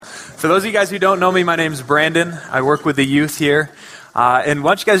For those of you guys who don't know me, my name's Brandon. I work with the youth here. And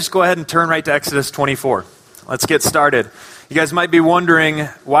why don't you guys just go ahead and turn right to Exodus 24. Let's get started. You guys might be wondering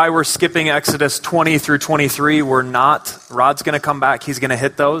why we're skipping Exodus 20 through 23. We're not. Rod's going to come back. He's going to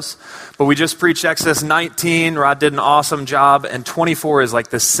hit those. But we just preached Exodus 19. Rod did an awesome job. And 24 is like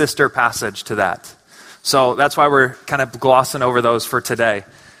the sister passage to that. So that's why we're kind of glossing over those for today.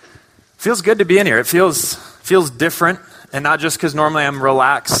 Feels good to be in here. It feels different. And not just because normally I'm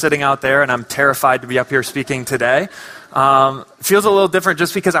relaxed sitting out there and I'm terrified to be up here speaking today. Feels a little different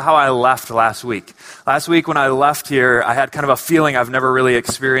just because of how I left last week. Last week when I left here, I had kind of a feeling I've never really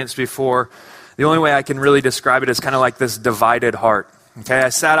experienced before. The only way I can really describe it is kind of like this divided heart. Okay, I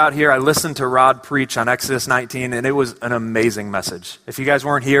sat out here, I listened to Rod preach on Exodus 19, and it was an amazing message. If you guys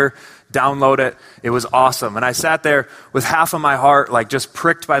weren't here, download it. It was awesome. And I sat there with half of my heart, like just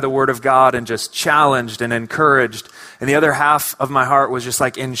pricked by the word of God and just challenged and encouraged. And the other half of my heart was just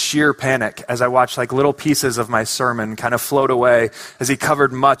like in sheer panic as I watched like little pieces of my sermon kind of float away as he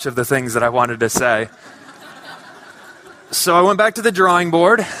covered much of the things that I wanted to say. So I went back to the drawing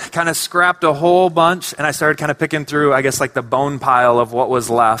board, kind of scrapped a whole bunch, and I started kind of picking through, I guess, like the bone pile of what was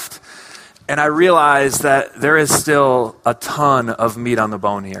left. And I realized that there is still a ton of meat on the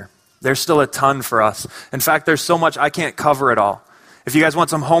bone here. There's still a ton for us. In fact, there's so much I can't cover it all. If you guys want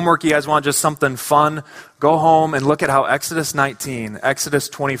some homework, you guys want just something fun, go home and look at how Exodus 19, Exodus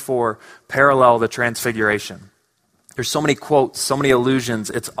 24 parallel the Transfiguration. There's so many quotes, so many allusions.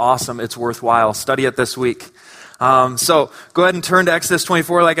 It's awesome. It's worthwhile. Study it this week. So go ahead and turn to Exodus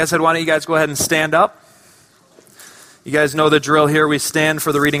 24. Like I said, why don't you guys go ahead and stand up? You guys know the drill here. We stand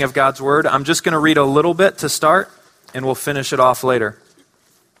for the reading of God's word. I'm just going to read a little bit to start, and we'll finish it off later.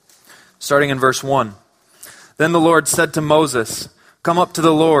 Starting in verse 1. Then the Lord said to Moses, "Come up to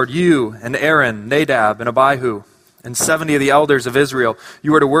the Lord, you and Aaron, Nadab, and Abihu, and 70 of the elders of Israel.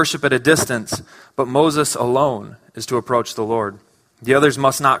 You are to worship at a distance, but Moses alone is to approach the Lord. The others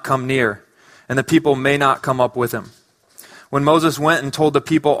must not come near, and the people may not come up with him." When Moses went and told the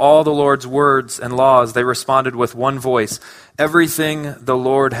people all the Lord's words and laws, they responded with one voice, "Everything the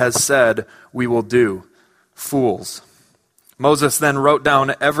Lord has said, we will do. Fools." Moses then wrote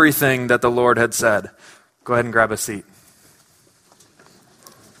down everything that the Lord had said. Go ahead and grab a seat.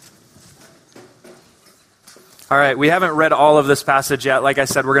 All right, we haven't read all of this passage yet. Like I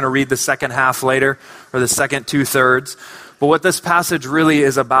said, we're going to read the second half later, or the second 2/3. But what this passage really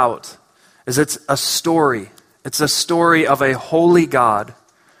is about is it's a story. It's a story of a holy God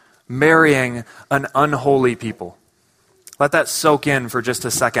marrying an unholy people. Let that soak in for just a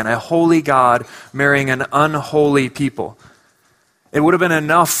second. A holy God marrying an unholy people. It would have been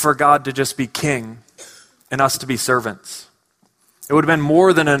enough for God to just be king and us to be servants. It would have been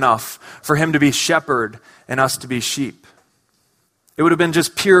more than enough for him to be shepherd and us to be sheep. It would have been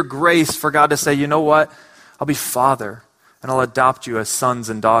just pure grace for God to say, you know what? I'll be father and I'll adopt you as sons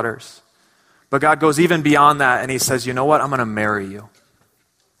and daughters. But God goes even beyond that and he says, you know what? I'm going to marry you.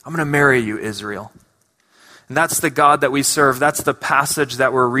 I'm going to marry you, Israel. And that's the God that we serve. That's the passage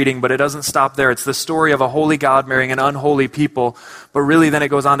that we're reading, but it doesn't stop there. It's the story of a holy God marrying an unholy people, but really then it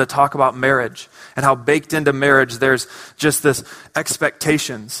goes on to talk about marriage and how baked into marriage there's just this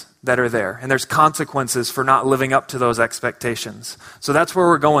expectations that are there, and there's consequences for not living up to those expectations. So that's where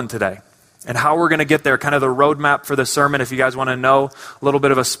we're going today. And how we're going to get there, kind of the roadmap for the sermon, if you guys want to know a little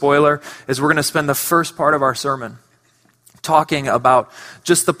bit of a spoiler, is we're going to spend the first part of our sermon talking about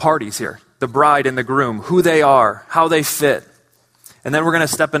just the parties here, the bride and the groom, who they are, how they fit. And then we're going to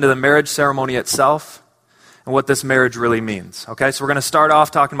step into the marriage ceremony itself and what this marriage really means. Okay, so we're going to start off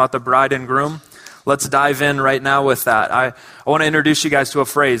talking about the bride and groom. Let's dive in right now with that. I want to introduce you guys to a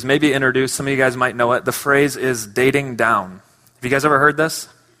phrase, maybe introduce, some of you guys might know it. The phrase is dating down. Have you guys ever heard this?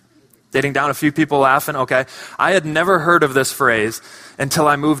 Dating down, a few people laughing, okay. I had never heard of this phrase until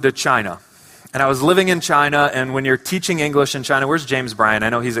I moved to China. And I was living in China, and when you're teaching English in China, where's James Bryan? I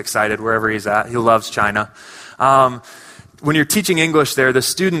know he's excited wherever he's at. He loves China. When you're teaching English there, the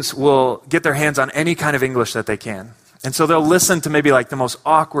students will get their hands on any kind of English that they can. And so they'll listen to maybe like the most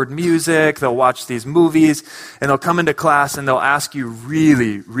awkward music, they'll watch these movies, and they'll come into class and they'll ask you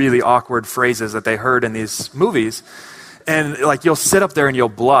really, really awkward phrases that they heard in these movies. And like you'll sit up there and you'll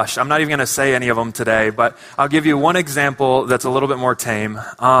blush. I'm not even going to say any of them today, but I'll give you one example that's a little bit more tame.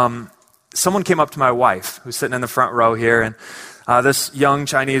 Someone came up to my wife, who's sitting in the front row here, and this young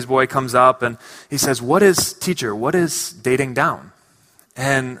Chinese boy comes up and he says, what is dating down?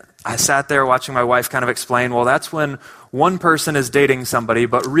 And I sat there watching my wife kind of explain, well, that's when one person is dating somebody,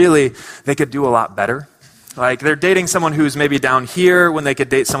 but really they could do a lot better. Like they're dating someone who's maybe down here when they could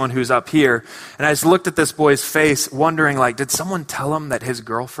date someone who's up here. And I just looked at this boy's face wondering, like, did someone tell him that his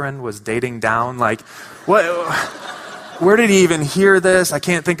girlfriend was dating down? Like, what? Where did he even hear this? I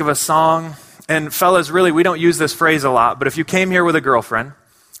can't think of a song. And fellas, really, we don't use this phrase a lot, but if you came here with a girlfriend,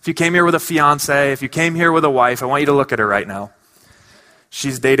 if you came here with a fiance, if you came here with a wife, I want you to look at her right now.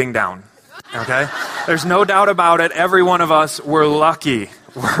 She's dating down, okay? There's no doubt about it. Every one of us, we're lucky.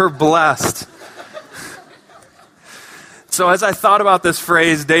 We're blessed. So as I thought about this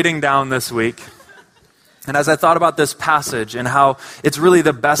phrase, dating down, this week, and as I thought about this passage and how it's really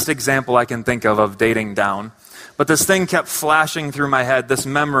the best example I can think of dating down, but this thing kept flashing through my head, this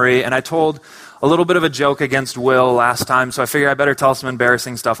memory, and I told a little bit of a joke against Will last time, so I figured I better tell some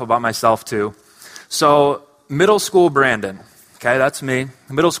embarrassing stuff about myself too. So middle school Brandon, okay, that's me.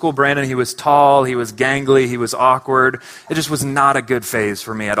 Middle school Brandon, he was tall, he was gangly, he was awkward. It just was not a good phase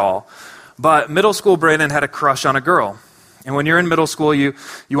for me at all. But middle school Brandon had a crush on a girl. And when you're in middle school, you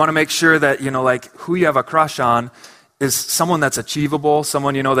want to make sure that, like who you have a crush on is someone that's achievable,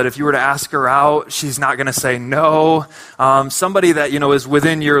 someone, that if you were to ask her out, she's not going to say no, somebody that, is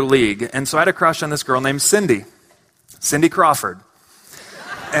within your league. And so I had a crush on this girl named Cindy Crawford.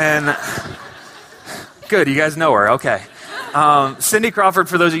 And good, you guys know her, okay. Cindy Crawford,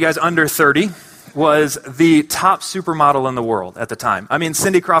 for those of you guys under 30, was the top supermodel in the world at the time. I mean,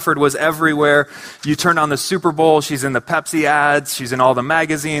 Cindy Crawford was everywhere. You turned on the Super Bowl, she's in the Pepsi ads, she's in all the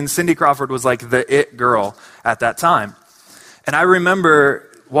magazines. Cindy Crawford was like the it girl at that time. And I remember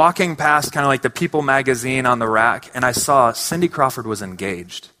walking past kind of like the People magazine on the rack, and I saw Cindy Crawford was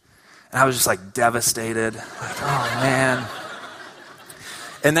engaged. And I was just like devastated. Like, oh man.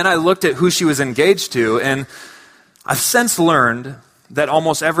 And then I looked at who she was engaged to, and I've since learned that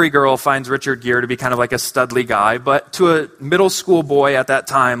almost every girl finds Richard Gere to be kind of like a studly guy, but to a middle school boy at that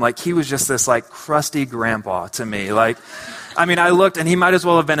time, like he was just this like crusty grandpa to me. Like, I mean, I looked and he might as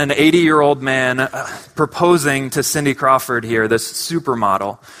well have been an 80-year-old man proposing to Cindy Crawford here, this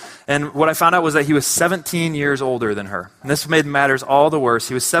supermodel. And what I found out was that he was 17 years older than her. And this made matters all the worse.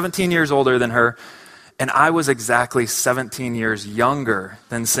 He was 17 years older than her, and I was exactly 17 years younger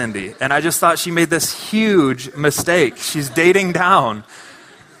than Cindy. And I just thought she made this huge mistake. She's dating down.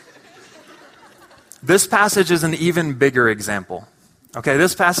 This passage is an even bigger example. Okay,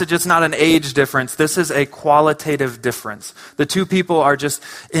 this passage, it's not an age difference. This is a qualitative difference. The two people are just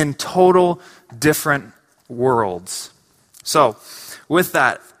in total different worlds. So, with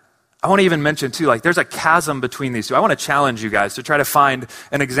that, I want to even mention too, like there's a chasm between these two. I want to challenge you guys to try to find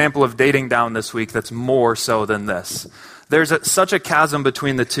an example of dating down this week that's more so than this. There's such a chasm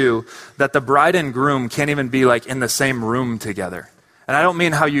between the two that the bride and groom can't even be like in the same room together. And I don't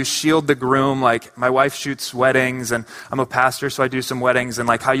mean how you shield the groom, like my wife shoots weddings and I'm a pastor, so I do some weddings, and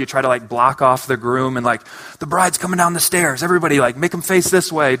like how you try to like block off the groom and like the bride's coming down the stairs. Everybody like make them face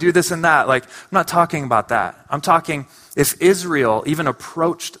this way, do this and that. Like I'm not talking about that. I'm talking if Israel even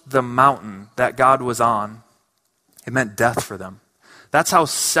approached the mountain that God was on, it meant death for them. That's how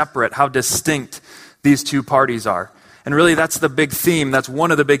separate, how distinct these two parties are. And really that's the big theme. That's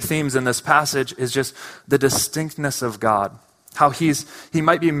one of the big themes in this passage is just the distinctness of God. How he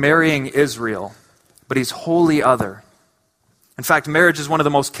might be marrying Israel, but he's wholly other. In fact, marriage is one of the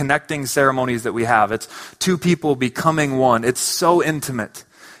most connecting ceremonies that we have. It's two people becoming one. It's so intimate.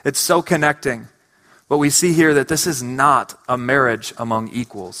 It's so connecting. But we see here that this is not a marriage among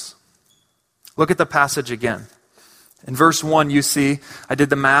equals. Look at the passage again. In verse 1, you see, I did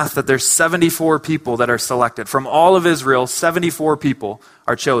the math, that there's 74 people that are selected. From all of Israel, 74 people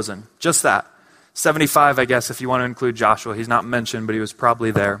are chosen. Just that. 75, I guess, if you want to include Joshua. He's not mentioned, but he was probably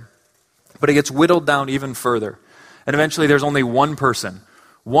there. But it gets whittled down even further. And eventually there's only one person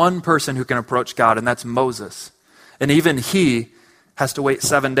who can approach God, and that's Moses. And even he has to wait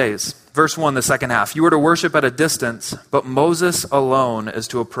 7 days. Verse 1, the second half. You were to worship at a distance, but Moses alone is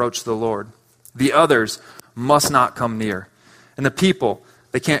to approach the Lord. The others must not come near. And the people,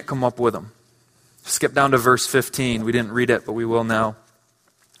 they can't come up with him. Skip down to verse 15. We didn't read it, but we will now.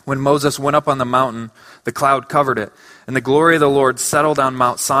 When Moses went up on the mountain, the cloud covered it, and the glory of the Lord settled on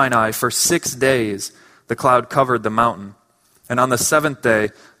Mount Sinai. For 6 days, the cloud covered the mountain. And on the seventh day,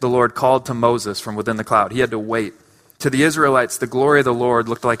 the Lord called to Moses from within the cloud. He had to wait. To the Israelites, the glory of the Lord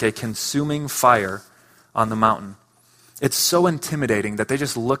looked like a consuming fire on the mountain. It's so intimidating that they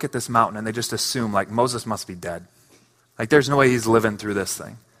just look at this mountain and they just assume, like, Moses must be dead. Like, there's no way he's living through this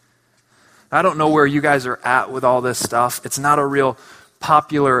thing. I don't know where you guys are at with all this stuff. It's not a real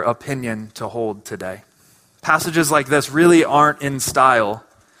popular opinion to hold today. Passages like this really aren't in style.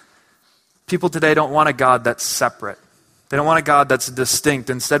 People today don't want a God that's separate. They don't want a God that's distinct.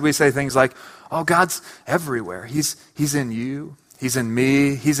 Instead, we say things like, oh, God's everywhere. He's in you. He's in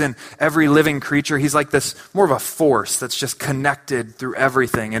me. He's in every living creature. He's like this, more of a force that's just connected through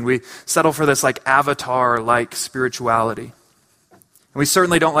everything. And we settle for this like avatar-like spirituality. And we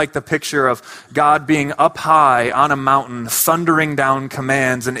certainly don't like the picture of God being up high on a mountain, thundering down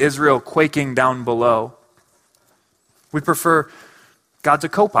commands, and Israel quaking down below. We prefer God's a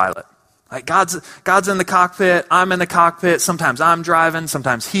co-pilot. Like God's in the cockpit, I'm in the cockpit, sometimes I'm driving,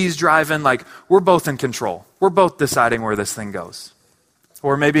 sometimes he's driving, like we're both in control. We're both deciding where this thing goes.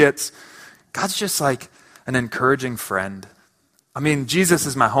 Or maybe it's, God's just like an encouraging friend. I mean, Jesus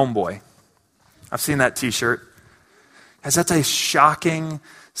is my homeboy. I've seen that t-shirt. Guys, that's a shocking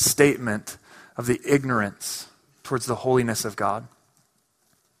statement of the ignorance towards the holiness of God.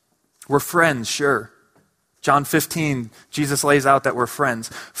 We're friends, sure. John 15, Jesus lays out that we're friends.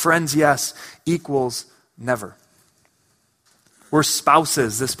 Friends, yes, equals never. We're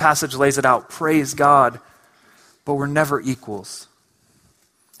spouses. This passage lays it out. Praise God. But we're never equals.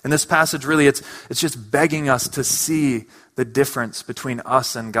 And this passage really, it's just begging us to see the difference between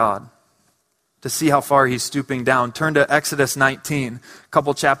us and God. To see how far he's stooping down. Turn to Exodus 19, a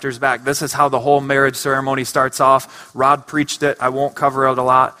couple chapters back. This is how the whole marriage ceremony starts off. Rod preached it. I won't cover it a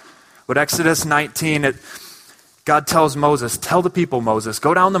lot. But Exodus 19, God tells Moses, tell the people, Moses,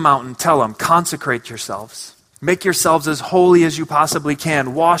 go down the mountain, tell them, consecrate yourselves. Make yourselves as holy as you possibly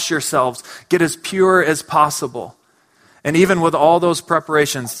can. Wash yourselves. Get as pure as possible. And even with all those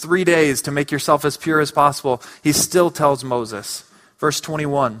preparations, 3 days to make yourself as pure as possible, he still tells Moses, verse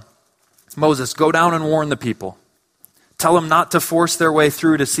 21, Moses, go down and warn the people. Tell them not to force their way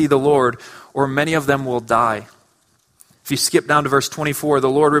through to see the Lord, or many of them will die. If you skip down to verse 24, the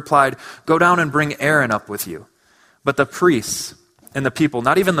Lord replied, go down and bring Aaron up with you. But the priests and the people,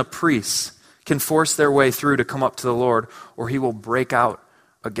 not even the priests, can force their way through to come up to the Lord, or he will break out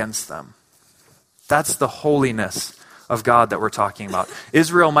against them. That's the holiness of God that we're talking about.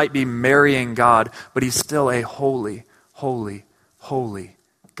 Israel might be marrying God, but he's still a holy, holy, holy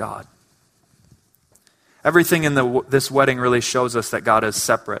God. Everything in this wedding really shows us that God is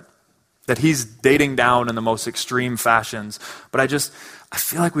separate, that he's dating down in the most extreme fashions. But I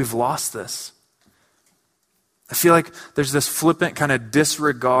feel like we've lost this. I feel like there's this flippant kind of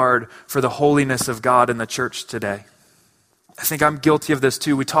disregard for the holiness of God in the church today. I think I'm guilty of this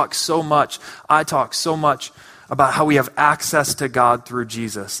too. I talk so much about how we have access to God through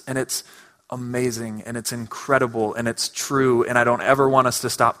Jesus. And it's amazing and it's incredible and it's true. And I don't ever want us to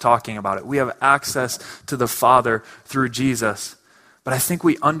stop talking about it. We have access to the Father through Jesus. But I think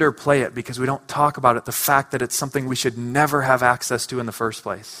we underplay it because we don't talk about it, the fact that it's something we should never have access to in the first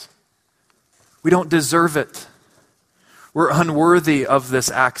place. We don't deserve it. We're unworthy of this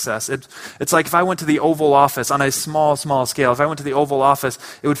access. It's like if I went to the Oval Office on a small scale, if I went to the Oval Office,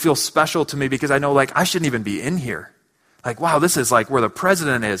 it would feel special to me because I know like I shouldn't even be in here. Like, wow, this is like where the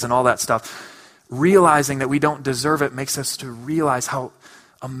president is and all that stuff. Realizing that we don't deserve it makes us to realize how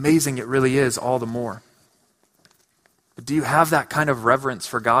amazing it really is all the more. But do you have that kind of reverence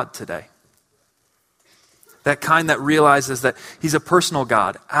for God today? That kind that realizes that he's a personal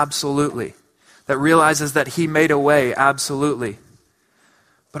God? Absolutely. That realizes that he made a way? Absolutely.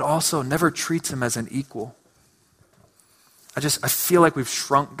 But also never treats him as an equal. I feel like we've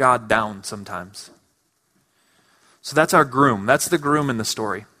shrunk God down sometimes. So that's our groom. That's the groom in the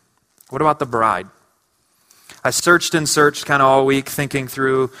story. What about the bride? I searched and searched kind of all week thinking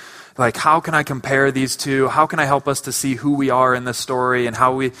through like how can I compare these two? How can I help us to see who we are in this story and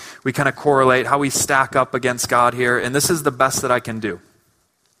how we kind of correlate, how we stack up against God here? And this is the best that I can do.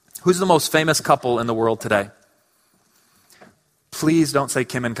 Who's the most famous couple in the world today? Please don't say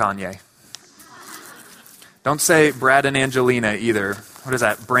Kim and Kanye. Don't say Brad and Angelina either. What is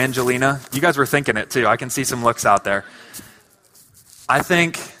that, Brangelina? You guys were thinking it too. I can see some looks out there. I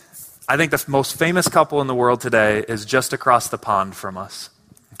think the most famous couple in the world today is just across the pond from us.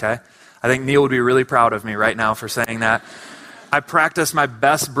 Okay? I think Neil would be really proud of me right now for saying that. I practiced my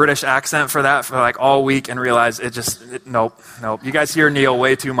best British accent for that for like all week and realized nope. You guys hear Neil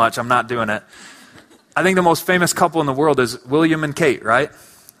way too much. I'm not doing it. I think the most famous couple in the world is William and Kate, right?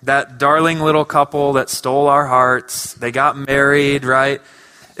 That darling little couple that stole our hearts. They got married, right?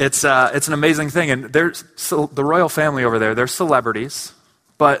 It's an amazing thing. And the royal family over there, they're celebrities,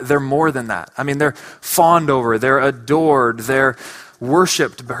 but they're more than that. I mean, they're fawned over, they're adored, they're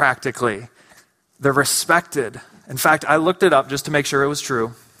worshipped practically. They're respected. In fact, I looked it up just to make sure it was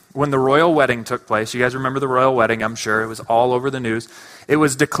true. When the royal wedding took place, you guys remember the royal wedding, I'm sure. It was all over the news. It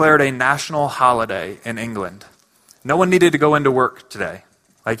was declared a national holiday in England. No one needed to go into work today.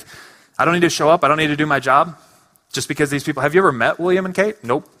 Like, I don't need to show up. I don't need to do my job. Just because these people, have you ever met William and Kate?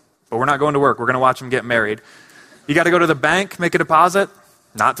 Nope. But we're not going to work. We're going to watch them get married. You got to go to the bank, make a deposit?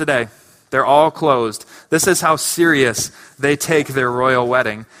 Not today. They're all closed. This is how serious they take their royal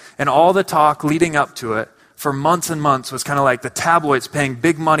wedding. And all the talk leading up to it for months and months was kind of like the tabloids paying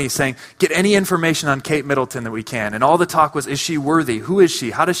big money saying, get any information on Kate Middleton that we can. And all the talk was, is she worthy? Who is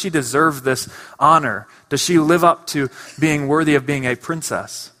she? How does she deserve this honor? Does she live up to being worthy of being a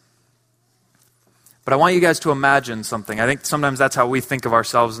princess? But I want you guys to imagine something. I think sometimes that's how we think of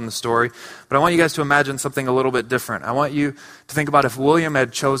ourselves in the story. But I want you guys to imagine something a little bit different. I want you to think about if William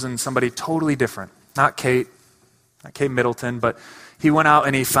had chosen somebody totally different. Not Kate Middleton, but he went out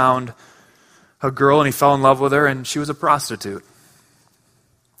and he found a girl and he fell in love with her and she was a prostitute.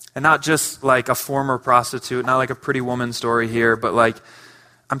 And not just like a former prostitute, not like a Pretty Woman story here, but like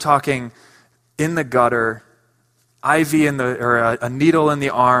I'm talking in the gutter, IV a needle in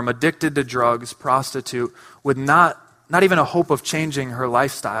the arm, addicted to drugs, prostitute, with not even a hope of changing her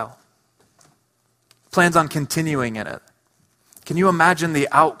lifestyle. Plans on continuing in it. Can you imagine the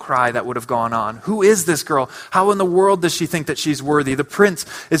outcry that would have gone on? Who is this girl? How in the world does she think that she's worthy? The prince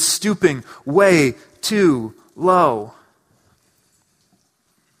is stooping way too low.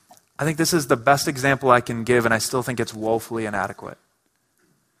 I think this is the best example I can give, and I still think it's woefully inadequate.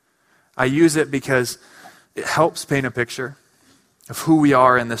 I use it because it helps paint a picture of who we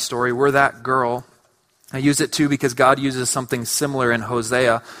are in this story. We're that girl. I use it too because God uses something similar in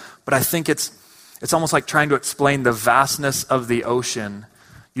Hosea, but I think it's almost like trying to explain the vastness of the ocean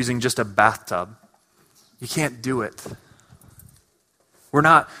using just a bathtub. You can't do it. We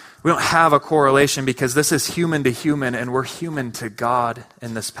don't have a correlation because this is human to human and we're human to God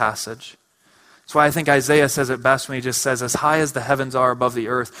in this passage. That's why I think Isaiah says it best when he just says, as high as the heavens are above the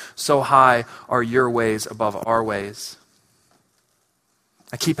earth, so high are your ways above our ways.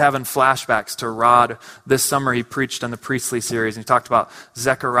 I keep having flashbacks to Rod. This summer he preached on the priestly series and he talked about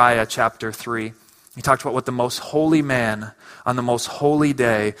Zechariah chapter 3. He talked about what the most holy man on the most holy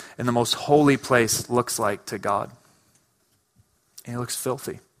day in the most holy place looks like to God. And he looks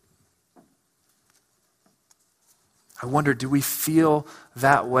filthy. I wonder, do we feel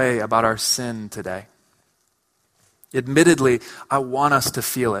that way about our sin today? Admittedly, I want us to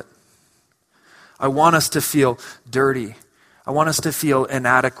feel it. I want us to feel dirty. I want us to feel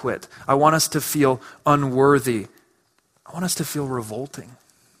inadequate. I want us to feel unworthy. I want us to feel revolting.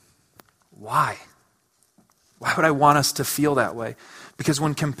 Why? Why would I want us to feel that way? Because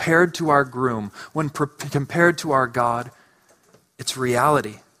when compared to our groom, when compared to our God, it's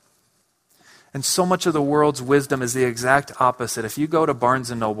reality. And so much of the world's wisdom is the exact opposite. If you go to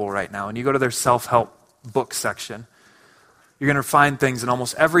Barnes & Noble right now and you go to their self-help book section, you're going to find things, and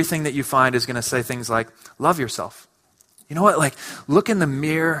almost everything that you find is going to say things like, love yourself. You know what? Like, look in the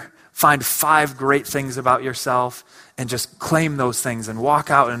mirror, find 5 great things about yourself, and just claim those things and walk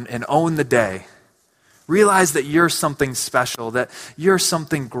out and own the day. Realize that you're something special, that you're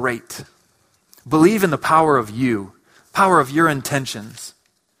something great. Believe in the power of you, power of your intentions.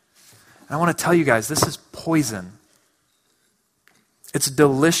 And I want to tell you guys, this is poison. It's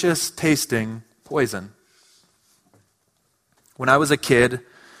delicious tasting poison. When I was a kid,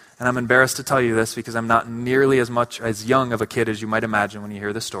 and I'm embarrassed to tell you this because I'm not nearly as young of a kid as you might imagine when you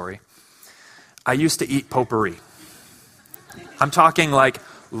hear this story, I used to eat potpourri. I'm talking like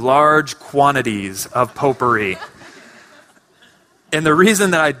large quantities of potpourri. And the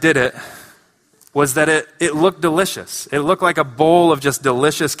reason that I did it was that it looked delicious. It looked like a bowl of just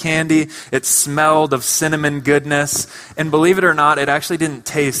delicious candy. It smelled of cinnamon goodness. And believe it or not, it actually didn't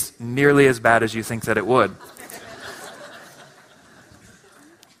taste nearly as bad as you think that it would.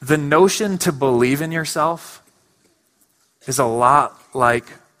 The notion to believe in yourself is a lot like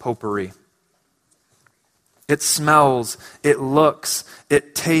potpourri. It smells, it looks,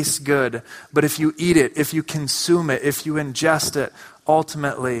 it tastes good. But if you eat it, if you consume it, if you ingest it,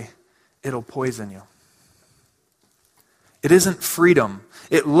 ultimately, it'll poison you. It isn't freedom.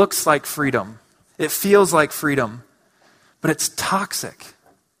 It looks like freedom. It feels like freedom. But it's toxic.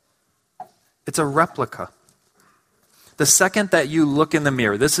 It's a replica. The second that you look in the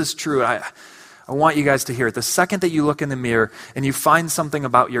mirror, this is true, I want you guys to hear it. The second that you look in the mirror and you find something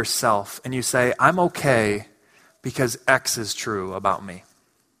about yourself and you say, I'm okay because X is true about me,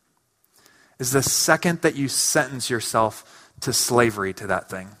 is the second that you sentence yourself to slavery to that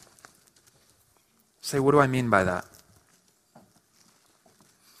thing. Say, what do I mean by that?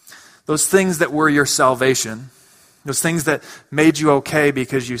 Those things that were your salvation, those things that made you okay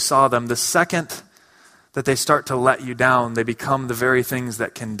because you saw them, the second that they start to let you down, they become the very things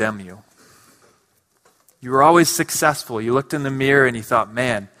that condemn you. You were always successful. You looked in the mirror and you thought,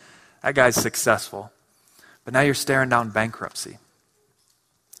 man, that guy's successful. But now you're staring down bankruptcy,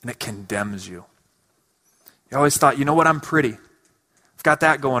 and it condemns you. You always thought, you know what, I'm pretty. I've got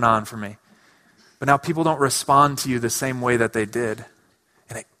that going on for me. But now people don't respond to you the same way that they did.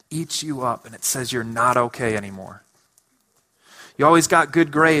 And it eats you up, and it says you're not okay anymore. You always got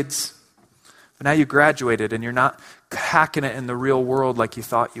good grades, but now you graduated, and you're not hacking it in the real world like you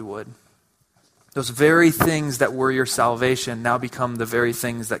thought you would. Those very things that were your salvation now become the very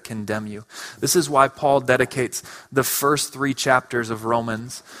things that condemn you. This is why Paul dedicates the first 3 chapters of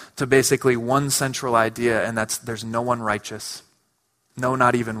Romans to basically one central idea, and that's there's no one righteous. No,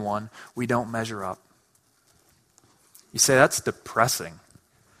 not even one. We don't measure up. You say, that's depressing.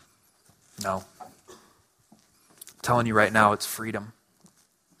 No. I'm telling you right now, it's freedom.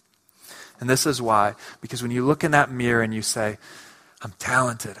 And this is why, because when you look in that mirror and you say, I'm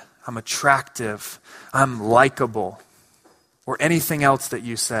talented, I'm attractive, I'm likable, or anything else that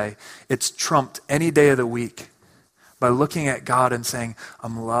you say, it's trumped any day of the week by looking at God and saying,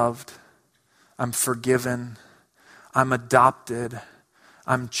 I'm loved, I'm forgiven, I'm adopted,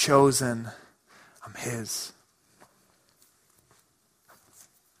 I'm chosen, I'm His.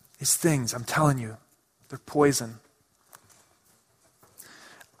 These things, I'm telling you, they're poison.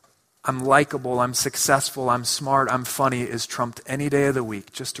 I'm likable, I'm successful, I'm smart, I'm funny is trumped any day of the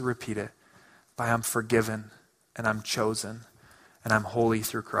week, just to repeat it, by I'm forgiven and I'm chosen and I'm holy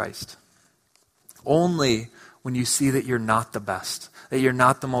through Christ. Only when you see that you're not the best, that you're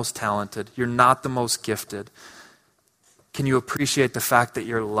not the most talented, you're not the most gifted, can you appreciate the fact that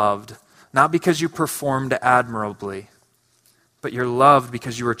you're loved, not because you performed admirably, but you're loved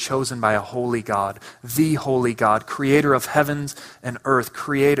because you were chosen by a holy God, the holy God, creator of heavens and earth,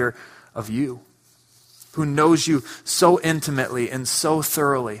 creator of you, who knows you so intimately and so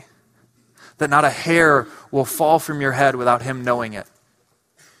thoroughly that not a hair will fall from your head without Him knowing it.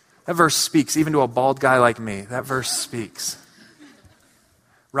 That verse speaks, even to a bald guy like me. That verse speaks.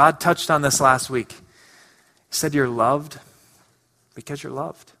 Rod touched on this last week. He said you're loved because you're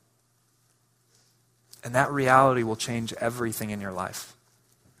loved. And that reality will change everything in your life.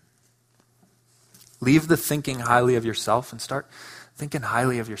 Leave the thinking highly of yourself and start thinking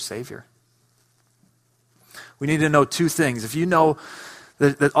highly of your Savior. We need to know 2 things. If you know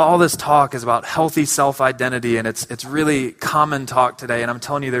that all this talk is about healthy self-identity, and it's really common talk today, and I'm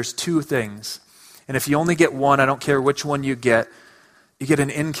telling you there's 2 things. And if you only get one, I don't care which one you get an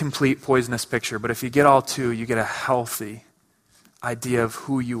incomplete poisonous picture. But if you get all 2, you get a healthy idea of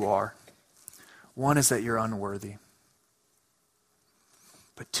who you are. One is that you're unworthy.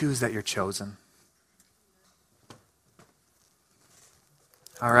 But 2 is that you're chosen.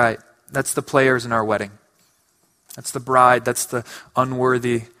 All right, that's the players in our wedding. That's the bride, that's the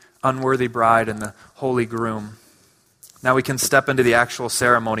unworthy bride and the holy groom. Now we can step into the actual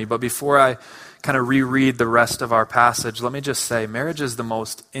ceremony, but before I kind of reread the rest of our passage, let me just say, marriage is the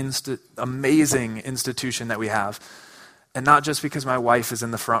most amazing institution that we have. And not just because my wife is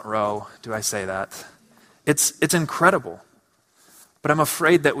in the front row do I say that. It's incredible. But I'm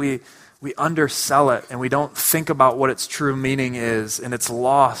afraid that we undersell it and we don't think about what its true meaning is, and it's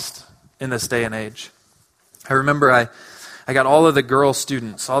lost in this day and age. I remember I got all of the girl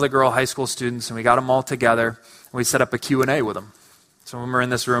students, all the girl high school students, and we got them all together, and we set up a Q&A with them. Some of them are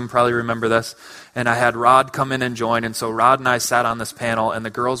in this room, probably remember this. And I had Rod come in and join, and so Rod and I sat on this panel, and the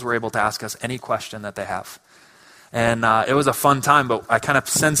girls were able to ask us any question that they have. And it was a fun time, but I kind of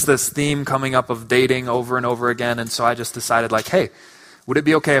sensed this theme coming up of dating over and over again, and so I just decided, like, hey, would it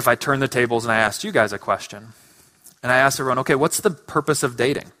be okay if I turned the tables and I asked you guys a question? And I asked everyone, okay, what's the purpose of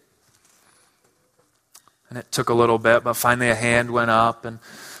dating? And it took a little bit, but finally a hand went up, and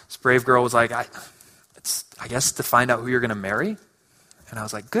this brave girl was like, I guess to find out who you're going to marry? And I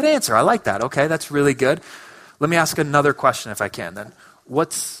was like, good answer, I like that. Okay, that's really good. Let me ask another question if I can then.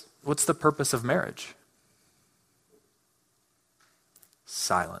 What's the purpose of marriage?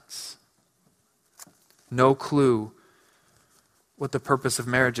 Silence. No clue what the purpose of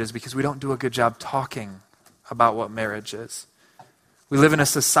marriage is because we don't do a good job talking about what marriage is. We live in a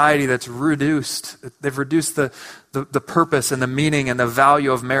society that's reduced. They've reduced the purpose and the meaning and the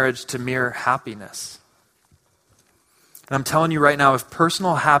value of marriage to mere happiness. And I'm telling you right now, if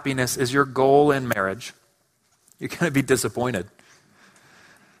personal happiness is your goal in marriage, you're going to be disappointed.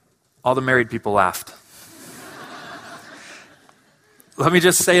 All the married people laughed. Let me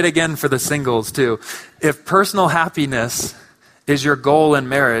just say it again for the singles too. If personal happiness is your goal in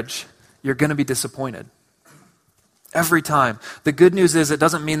marriage, you're going to be disappointed. Every time. The good news is it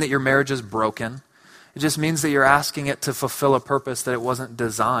doesn't mean that your marriage is broken. It just means that you're asking it to fulfill a purpose that it wasn't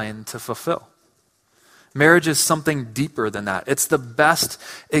designed to fulfill. Marriage is something deeper than that. It's the best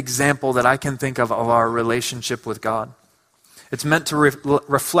example that I can think of our relationship with God. It's meant to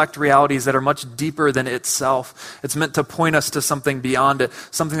reflect realities that are much deeper than itself. It's meant to point us to something beyond it,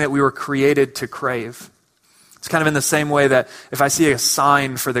 something that we were created to crave. It's kind of in the same way that if I see a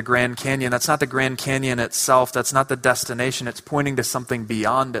sign for the Grand Canyon, that's not the Grand Canyon itself, that's not the destination, it's pointing to something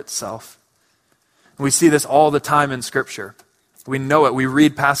beyond itself. And we see this all the time in Scripture. We know it. We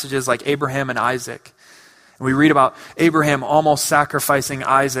read passages like Abraham and Isaac. And we read about Abraham almost sacrificing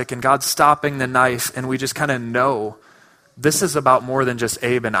Isaac and God stopping the knife, and we just kind of know this is about more than just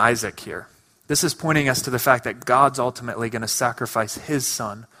Abe and Isaac here. This is pointing us to the fact that God's ultimately going to sacrifice his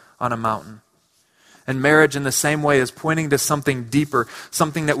son on a mountain. And marriage in the same way is pointing to something deeper,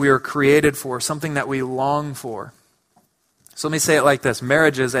 something that we are created for, something that we long for. So let me say it like this.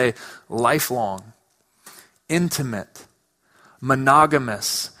 Marriage is a lifelong, intimate,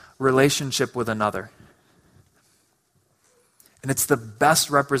 monogamous relationship with another. And it's the best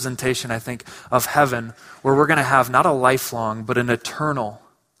representation, I think, of heaven, where we're going to have not a lifelong, but an eternal,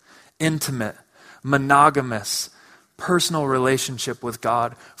 intimate, monogamous, personal relationship with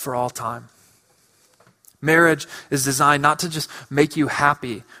God for all time. Marriage is designed not to just make you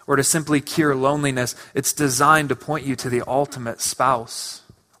happy or to simply cure loneliness. It's designed to point you to the ultimate spouse.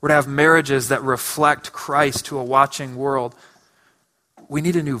 We're to have marriages that reflect Christ to a watching world. We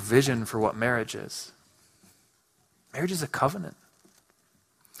need a new vision for what marriage is. Marriage is a covenant.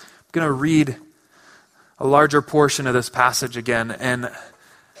 I'm going to read a larger portion of this passage again, and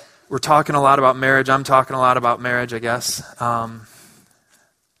we're talking a lot about marriage. I'm talking a lot about marriage, I guess.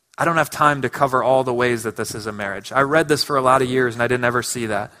 I don't have time to cover all the ways that this is a marriage. I read this for a lot of years, and I didn't ever see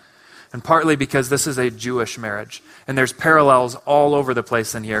that. And partly because this is a Jewish marriage, and there's parallels all over the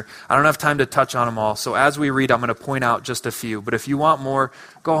place in here. I don't have time to touch on them all, so as we read, I'm going to point out just a few. But if you want more,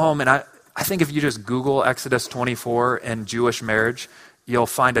 go home, and I think if you just Google Exodus 24 and Jewish marriage, you'll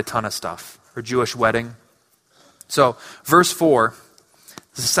find a ton of stuff, or Jewish wedding. So, verse 4,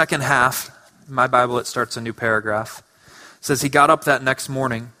 the second half, in my Bible it starts a new paragraph. It says, he got up that next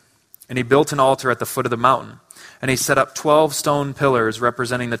morning, and he built an altar at the foot of the mountain. And he set up 12 stone pillars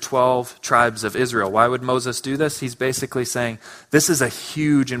representing the 12 tribes of Israel. Why would Moses do this? He's basically saying, this is a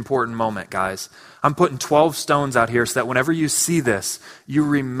huge, important moment, guys. I'm putting 12 stones out here so that whenever you see this, you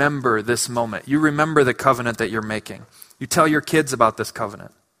remember this moment. You remember the covenant that you're making. You tell your kids about this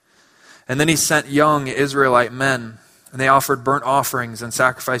covenant. And then he sent young Israelite men, and they offered burnt offerings and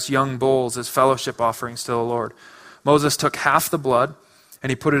sacrificed young bulls as fellowship offerings to the Lord. Moses took half the blood,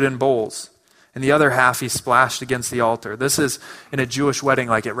 and he put it in bowls. And the other half he splashed against the altar. This is, in a Jewish wedding,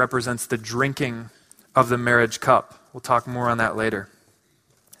 like it represents the drinking of the marriage cup. We'll talk more on that later.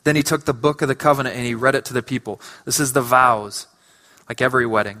 Then he took the book of the covenant and he read it to the people. This is the vows, like every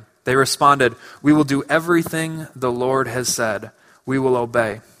wedding. They responded, we will do everything the Lord has said. We will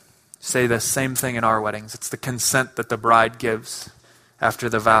obey. Say the same thing in our weddings. It's the consent that the bride gives after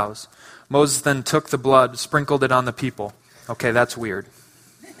the vows. Moses then took the blood, sprinkled it on the people. Okay, that's weird.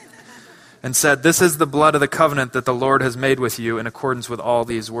 And said, this is the blood of the covenant that the Lord has made with you in accordance with all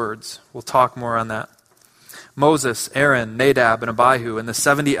these words. We'll talk more on that. Moses, Aaron, Nadab, and Abihu, and the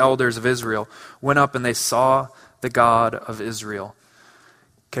 70 elders of Israel went up and they saw the God of Israel.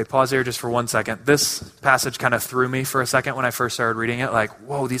 Okay, pause here just for 1 second. This passage kind of threw me for a second when I first started reading it. Like,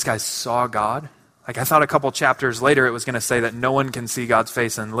 whoa, these guys saw God? Like, I thought a couple chapters later it was going to say that no one can see God's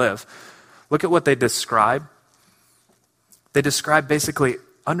face and live. Look at what they describe. They describe basically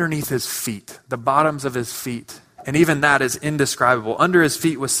underneath his feet, the bottoms of his feet. And even that is indescribable. Under his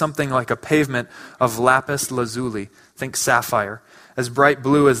feet was something like a pavement of lapis lazuli, think sapphire, as bright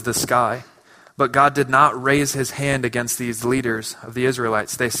blue as the sky. But God did not raise his hand against these leaders of the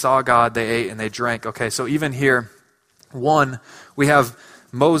Israelites. They saw God, they ate, and they drank. Okay, so even here, we have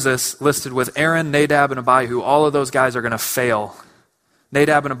Moses listed with Aaron, Nadab, and Abihu. All of those guys are going to fail.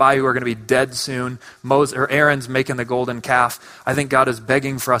 Nadab and Abihu are going to be dead soon. Aaron's making the golden calf. I think God is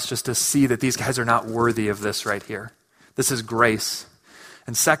begging for us just to see that these guys are not worthy of this right here. This is grace.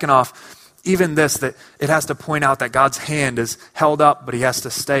 And second off, even this, that it has to point out that God's hand is held up, but he has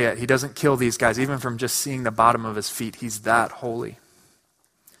to stay it. He doesn't kill these guys, even from just seeing the bottom of his feet. He's that holy.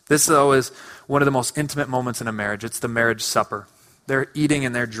 This, though, is one of the most intimate moments in a marriage. It's the marriage supper. They're eating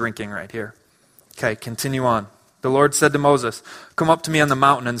and they're drinking right here. Okay, continue on. The Lord said to Moses, come up to me on the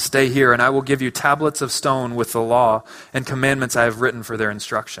mountain and stay here, and I will give you tablets of stone with the law and commandments I have written for their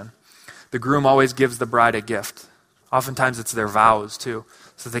instruction. The groom always gives the bride a gift. Oftentimes it's their vows too,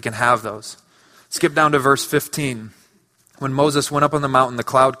 so they can have those. Skip down to verse 15. When Moses went up on the mountain, the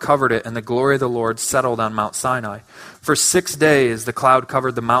cloud covered it, and the glory of the Lord settled on Mount Sinai. For 6 days the cloud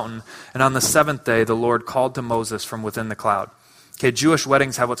covered the mountain, and on the seventh day the Lord called to Moses from within the cloud. Okay, Jewish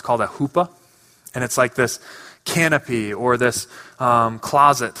weddings have what's called a huppah, and it's like this canopy or this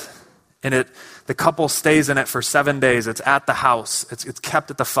closet, and the couple stays in it for 7 days. It's at the house. It's kept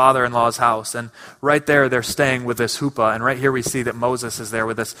at the father-in-law's house, and right there they're staying with this huppah, and right here we see that Moses is there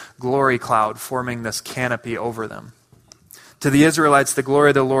with this glory cloud forming this canopy over them. To the Israelites, the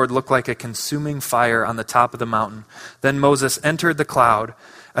glory of the Lord looked like a consuming fire on the top of the mountain. Then Moses entered the cloud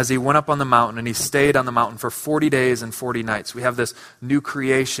as he went up on the mountain, and he stayed on the mountain for 40 days and 40 nights. We have this new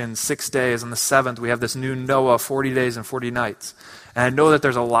creation, 6 days. On the seventh, we have this new Noah, 40 days and 40 nights. And I know that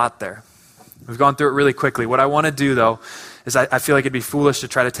there's a lot there. We've gone through it really quickly. What I want to do, though, is I feel like it'd be foolish to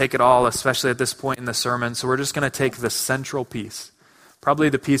try to take it all, especially at this point in the sermon. So we're just going to take the central piece. Probably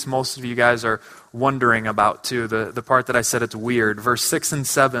the piece most of you guys are wondering about too, the part that I said it's weird. Verse 6 and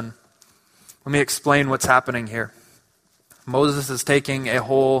 7. Let me explain what's happening here. Moses is taking a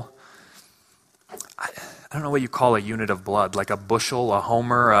whole, I don't know what you call a unit of blood, like a bushel, a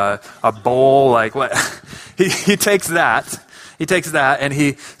homer, a bowl, like what? He takes that and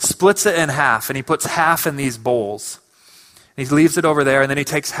he splits it in half, and he puts half in these bowls. And he leaves it over there, and then he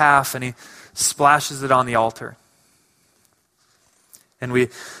takes half and he splashes it on the altar. And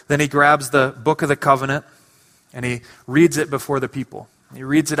then he grabs the book of the covenant and he reads it before the people. He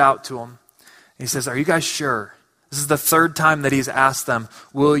reads it out to them. He says, "Are you guys sure?" This is the third time that he's asked them,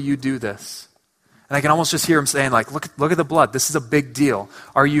 "Will you do this?" And I can almost just hear him saying, like, look at the blood. This is a big deal.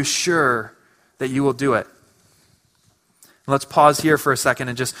 Are you sure that you will do it? And let's pause here for a second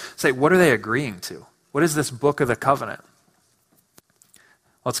and just say, what are they agreeing to? What is this book of the covenant?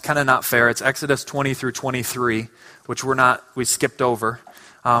 Well, it's kind of not fair. It's Exodus 20 through 23, which we skipped over.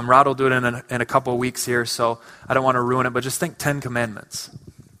 Rod will do it in a couple of weeks here, so I don't want to ruin it, but just think 10 commandments.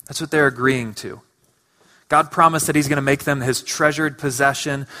 That's what they're agreeing to. God promised that he's going to make them his treasured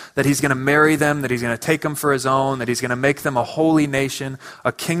possession, that he's going to marry them, that he's going to take them for his own, that he's going to make them a holy nation,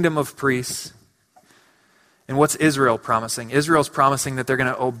 a kingdom of priests. And what's Israel promising? Israel's promising that they're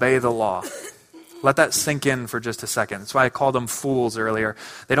going to obey the law. Let that sink in for just a second. That's why I called them fools earlier.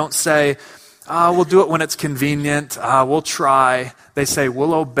 They don't say, we'll do it when it's convenient. We'll try. They say,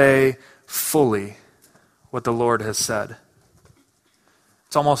 we'll obey fully what the Lord has said.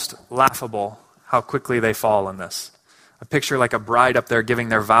 It's almost laughable how quickly they fall in this. I picture like a bride up there giving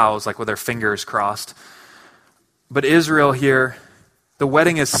their vows, like with their fingers crossed. But Israel here, the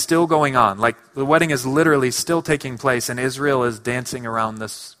wedding is still going on. Like the wedding is literally still taking place, and Israel is dancing around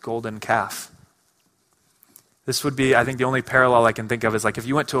this golden calf. This would be, I think the only parallel I can think of is like if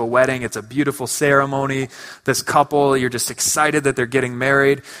you went to a wedding, it's a beautiful ceremony. This couple, you're just excited that they're getting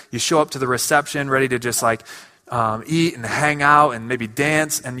married. You show up to the reception ready to just like eat and hang out and maybe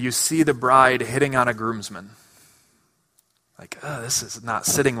dance, and you see the bride hitting on a groomsman. Like, this is not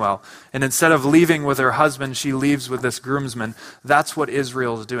sitting well. And instead of leaving with her husband, she leaves with this groomsman. That's what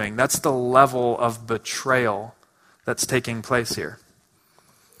Israel's doing. That's the level of betrayal that's taking place here.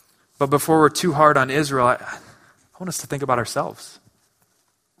 But before we're too hard on Israel, I want us to think about ourselves.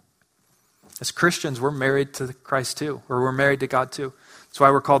 As Christians, we're married to Christ too, or we're married to God too. That's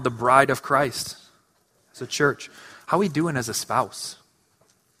why we're called the bride of Christ as a church. How are we doing as a spouse?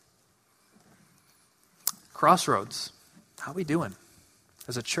 Crossroads, how are we doing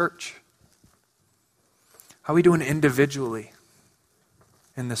as a church? How are we doing individually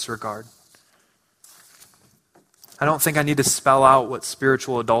in this regard? I don't think I need to spell out what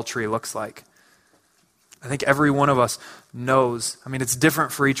spiritual adultery looks like. I think every one of us knows. I mean, it's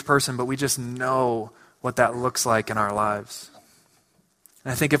different for each person, but we just know what that looks like in our lives.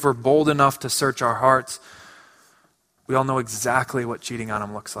 And I think if we're bold enough to search our hearts, we all know exactly what cheating on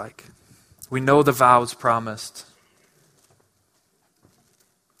them looks like. We know the vows promised.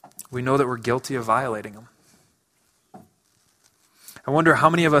 We know that we're guilty of violating them. I wonder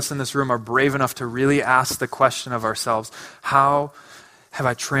how many of us in this room are brave enough to really ask the question of ourselves, how have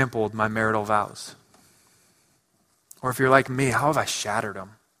I trampled my marital vows? Or if you're like me, how have I shattered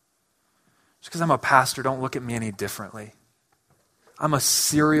them? Just because I'm a pastor, don't look at me any differently. I'm a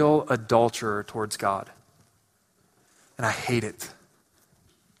serial adulterer towards God. And I hate it.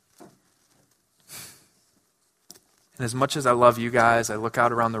 And as much as I love you guys, I look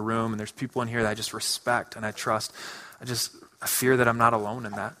out around the room and there's people in here that I just respect and I trust. I fear that I'm not alone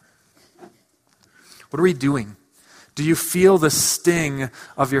in that. What are we doing? Do you feel the sting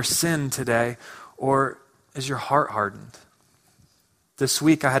of your sin today, or is your heart hardened? This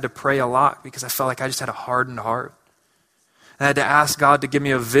week I had to pray a lot because I felt like I just had a hardened heart. And I had to ask God to give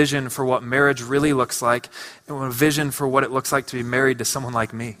me a vision for what marriage really looks like, and a vision for what it looks like to be married to someone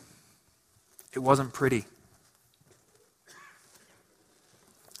like me. It wasn't pretty.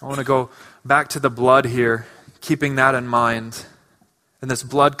 I want to go back to the blood here, keeping that in mind. And this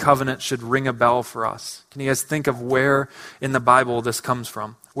blood covenant should ring a bell for us. Can you guys think of where in the Bible this comes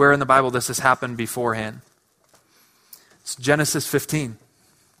from? Where in the Bible this has happened beforehand? It's Genesis 15.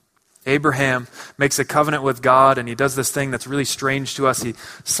 Abraham makes a covenant with God, and he does this thing that's really strange to us. He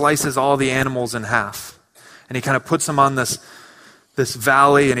slices all the animals in half. And he kind of puts them on this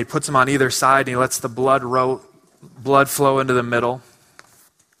valley, and he puts them on either side, and he lets the blood flow into the middle.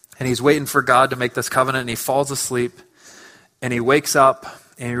 And he's waiting for God to make this covenant, and he falls asleep, and he wakes up,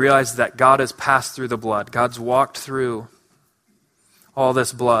 and he realizes that God has passed through the blood. God's walked through all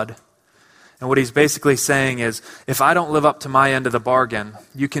this blood. And what he's basically saying is, if I don't live up to my end of the bargain,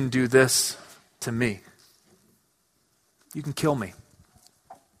 you can do this to me. You can kill me.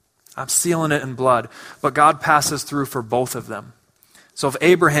 I'm sealing it in blood. But God passes through for both of them. So if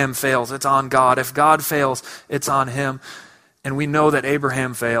Abraham fails, it's on God. If God fails, it's on him. And we know that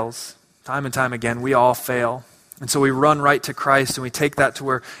Abraham fails. Time and time again, we all fail. And so we run right to Christ, and we take that to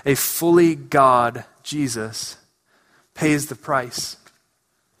where a fully God, Jesus, pays the price.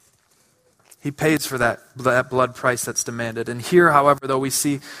 He pays for that blood price that's demanded. And here, however, though, we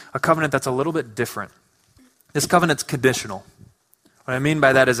see a covenant that's a little bit different. This covenant's conditional. What I mean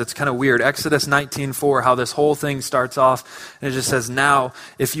by that is it's kind of weird. Exodus 19:4, how this whole thing starts off, and it just says, now,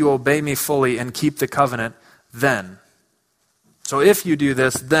 if you obey me fully and keep the covenant, then. So if you do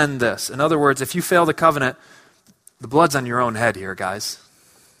this, then this. In other words, if you fail the covenant, the blood's on your own head here, guys.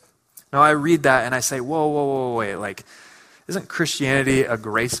 Now I read that and I say, whoa, wait. Like, isn't Christianity a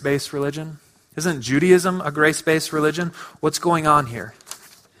grace-based religion? Isn't Judaism a grace-based religion? What's going on here?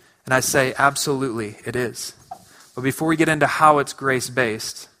 And I say, absolutely, it is. But before we get into how it's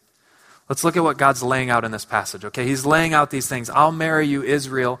grace-based, let's look at what God's laying out in this passage, okay? He's laying out these things. I'll marry you,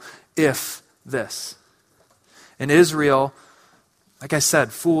 Israel, if this. In Israel, like I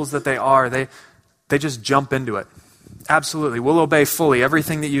said, fools that they are, they just jump into it. Absolutely, we'll obey fully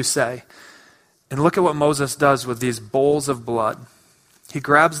everything that you say. And look at what Moses does with these bowls of blood. He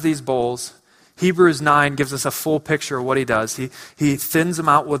grabs these bowls. Hebrews 9 gives us a full picture of what he does. He thins them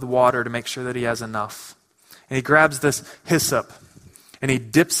out with water to make sure that he has enough. And he grabs this hyssop and he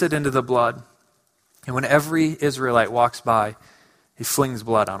dips it into the blood. And when every Israelite walks by, he flings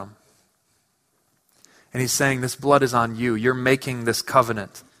blood on them. And he's saying, this blood is on you. You're making this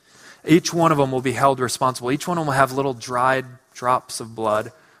covenant. Each one of them will be held responsible. Each one of them will have little dried drops of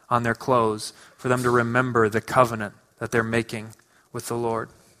blood on their clothes for them to remember the covenant that they're making with the Lord.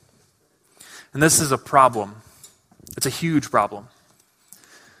 And this is a problem. It's a huge problem.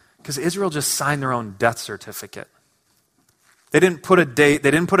 Because Israel just signed their own death certificate. They didn't put a date,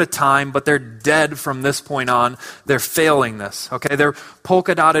 they didn't put a time, but they're dead from this point on. They're failing this, okay? Their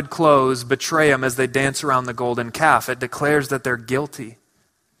polka-dotted clothes betray them as they dance around the golden calf. It declares that they're guilty.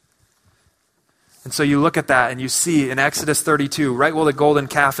 And so you look at that and you see in Exodus 32, right while the golden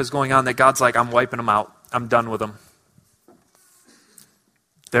calf is going on, that God's like, I'm wiping them out. I'm done with them.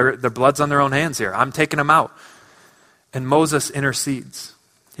 Their blood's on their own hands here. I'm taking them out. And Moses intercedes.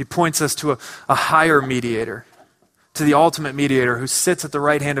 He points us to a higher mediator, to the ultimate mediator who sits at the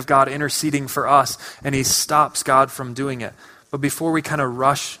right hand of God interceding for us, and he stops God from doing it. But before we kind of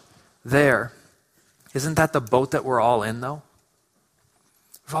rush there, isn't that the boat that we're all in, though?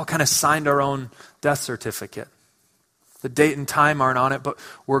 We've all kind of signed our own death certificate. The date and time aren't on it, but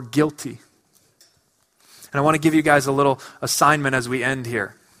we're guilty. And I want to give you guys a little assignment as we end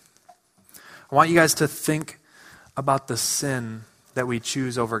here. I want you guys to think about the sin that we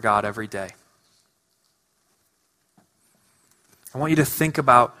choose over God every day. I want you to think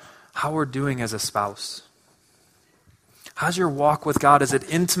about how we're doing as a spouse. How's your walk with God? Is it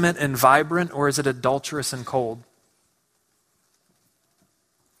intimate and vibrant, or is it adulterous and cold?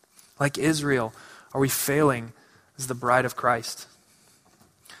 Like Israel, are we failing as the bride of Christ?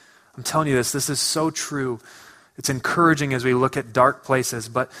 I'm telling you this is so true. It's encouraging as we look at dark places,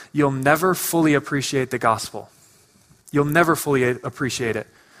 but you'll never fully appreciate the gospel. You'll never fully appreciate it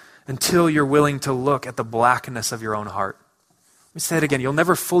until you're willing to look at the blackness of your own heart. Let me say it again. You'll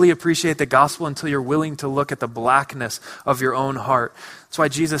never fully appreciate the gospel until you're willing to look at the blackness of your own heart. That's why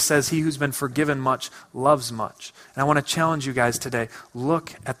Jesus says, he who's been forgiven much loves much. And I want to challenge you guys today.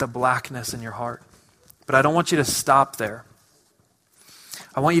 Look at the blackness in your heart. But I don't want you to stop there.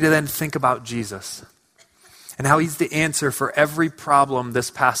 I want you to then think about Jesus and how he's the answer for every problem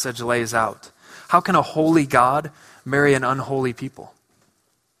this passage lays out. How can a holy God marry an unholy people?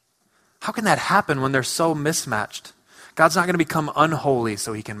 How can that happen when they're so mismatched? God's not going to become unholy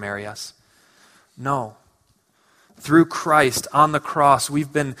so he can marry us. No. Through Christ on the cross,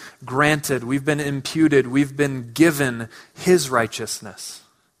 we've been granted, we've been imputed, we've been given his righteousness,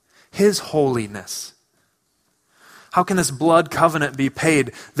 his holiness. How can this blood covenant be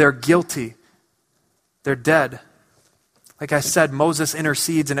paid? They're guilty. They're dead. Like I said, Moses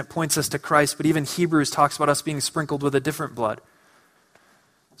intercedes and it points us to Christ, but even Hebrews talks about us being sprinkled with a different blood.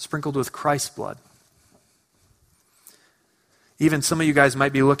 Sprinkled with Christ's blood. Even some of you guys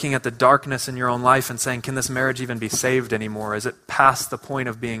might be looking at the darkness in your own life and saying, can this marriage even be saved anymore? Is it past the point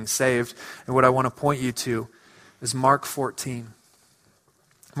of being saved? And what I want to point you to is Mark 14.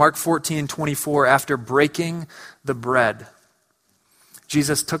 Mark 14:24, after breaking the bread,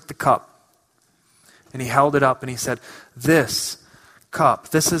 Jesus took the cup and he held it up and he said, this cup,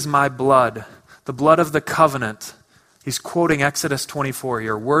 this is my blood, the blood of the covenant. He's quoting Exodus 24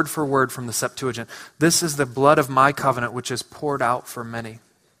 here, word for word from the Septuagint. This is the blood of my covenant, which is poured out for many.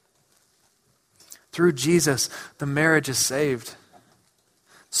 Through Jesus, the marriage is saved.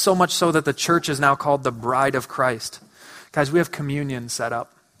 So much so that the church is now called the bride of Christ. Guys, we have communion set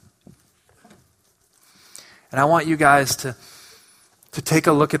up. And I want you guys to take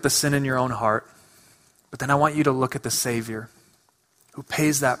a look at the sin in your own heart. But then I want you to look at the Savior who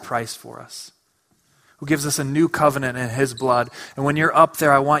pays that price for us, who gives us a new covenant in his blood. And when you're up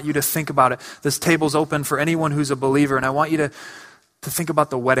there, I want you to think about it. This table's open for anyone who's a believer, and I want you to think about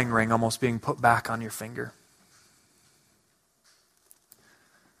the wedding ring almost being put back on your finger.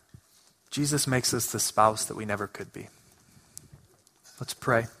 Jesus makes us the spouse that we never could be. Let's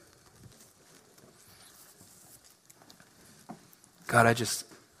pray. God, I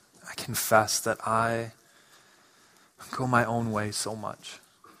confess that I go my own way so much.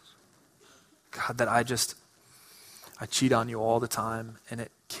 God, that I cheat on you all the time and it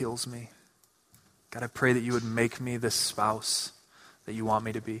kills me. God, I pray that you would make me this spouse that you want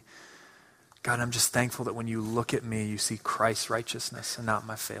me to be. God, I'm just thankful that when you look at me, you see Christ's righteousness and not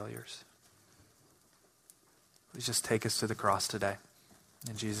my failures. Please just take us to the cross today.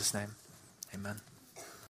 In Jesus' name, amen.